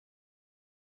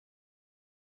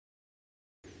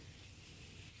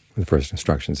The first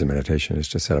instructions in meditation is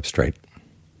to sit up straight.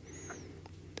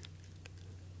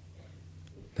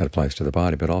 That applies to the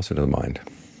body, but also to the mind.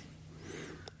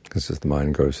 Because as the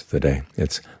mind goes through the day,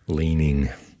 it's leaning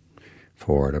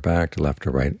forward or back, to left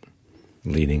or right,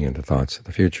 leaning into thoughts of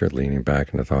the future, leaning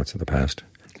back into thoughts of the past,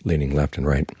 leaning left and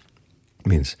right. It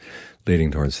means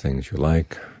leaning towards things you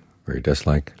like or you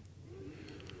dislike.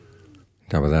 On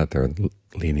top of that, they're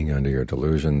leaning under your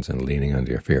delusions and leaning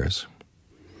under your fears.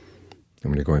 And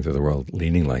when you're going through the world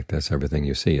leaning like this, everything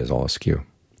you see is all askew.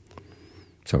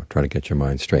 So try to get your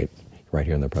mind straight, right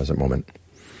here in the present moment.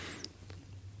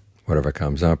 Whatever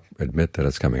comes up, admit that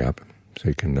it's coming up, so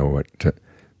you can know what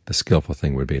the skillful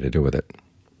thing would be to do with it.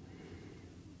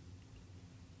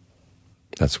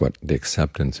 That's what the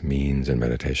acceptance means in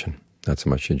meditation. Not so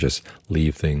much you just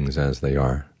leave things as they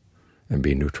are and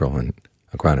be neutral and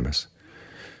equanimous.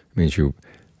 It means you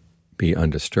be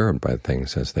undisturbed by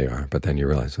things as they are, but then you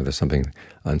realize, oh, there's something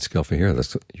unskillful here.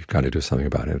 You've got to do something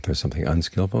about it. If there's something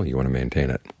unskillful, you want to maintain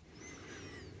it.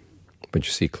 But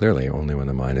you see clearly only when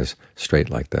the mind is straight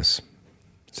like this,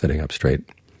 sitting up straight,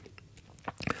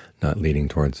 not leaning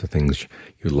towards the things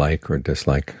you like or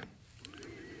dislike,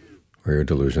 or your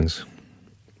delusions,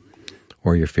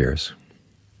 or your fears.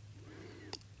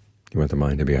 You want the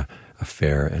mind to be a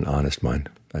fair and honest mind,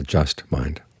 a just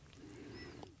mind.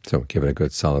 So give it a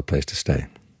good solid place to stay.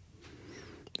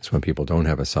 It's when people don't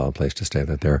have a solid place to stay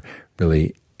that they're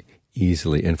really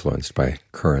easily influenced by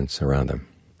currents around them.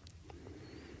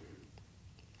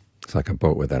 It's like a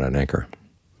boat without an anchor.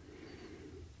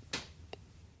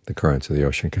 The currents of the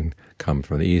ocean can come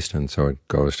from the east, and so it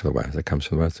goes to the west. It comes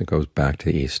from the west, it goes back to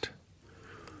the east.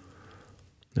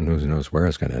 And who knows where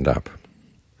it's going to end up.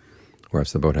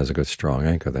 Whereas the boat has a good strong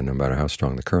anchor, then no matter how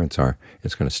strong the currents are,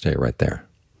 it's going to stay right there.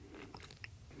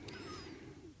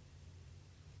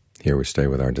 Here we stay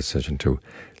with our decision to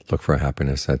look for a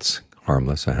happiness that's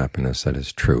harmless, a happiness that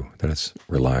is true, that is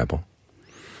reliable.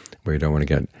 We don't want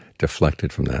to get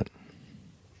deflected from that.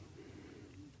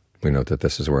 We know that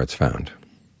this is where it's found.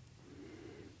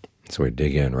 So we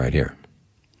dig in right here,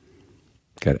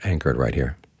 get anchored right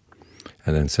here,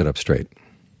 and then sit up straight.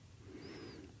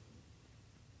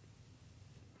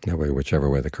 That way, whichever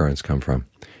way the currents come from,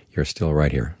 you're still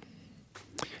right here.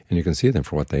 And you can see them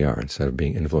for what they are, instead of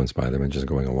being influenced by them and just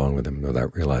going along with them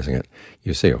without realizing it.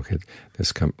 You see, okay,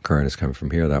 this current is coming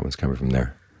from here, that one's coming from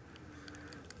there.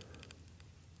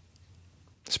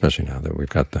 Especially now that we've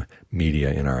got the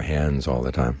media in our hands all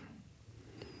the time.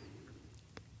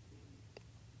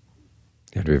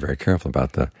 You have to be very careful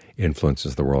about the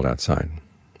influences of the world outside.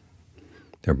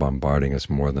 They're bombarding us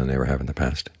more than they ever have in the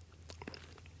past.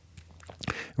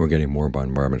 We're getting more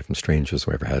bombardment from strangers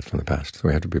than we ever had from the past, so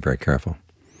we have to be very careful.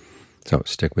 So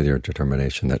stick with your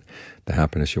determination that the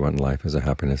happiness you want in life is a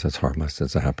happiness that's harmless,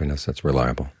 it's a happiness that's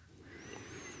reliable.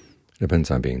 It depends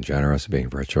on being generous, being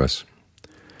virtuous,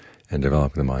 and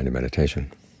developing the mind in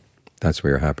meditation. That's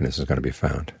where your happiness is going to be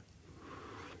found.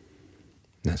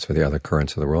 And as for the other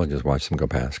currents of the world, just watch them go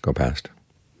past, go past.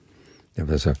 If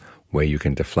there's a way you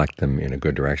can deflect them in a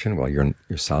good direction, well, you're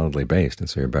solidly based, and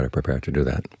so you're better prepared to do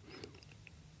that.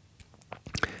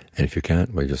 And if you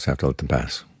can't, well, you just have to let them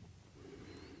pass.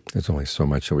 There's only so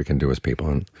much that we can do as people,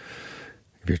 and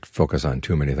if you focus on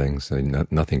too many things, then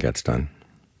nothing gets done.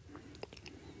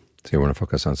 So you want to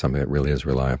focus on something that really is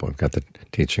reliable. We've got the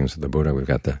teachings of the Buddha, we've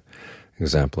got the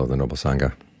example of the Noble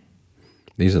Sangha.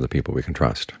 These are the people we can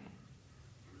trust.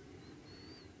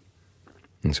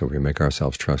 And so if we make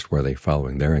ourselves trustworthy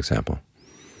following their example,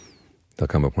 there'll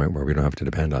come a point where we don't have to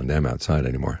depend on them outside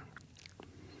anymore.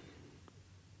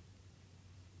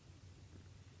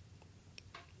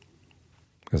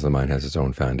 Because the mind has its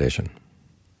own foundation.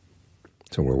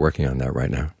 So we're working on that right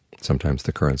now. Sometimes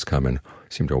the currents come and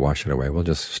seem to wash it away. We'll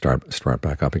just start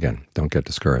back up again. Don't get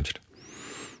discouraged,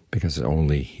 because it's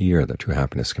only here that true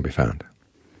happiness can be found.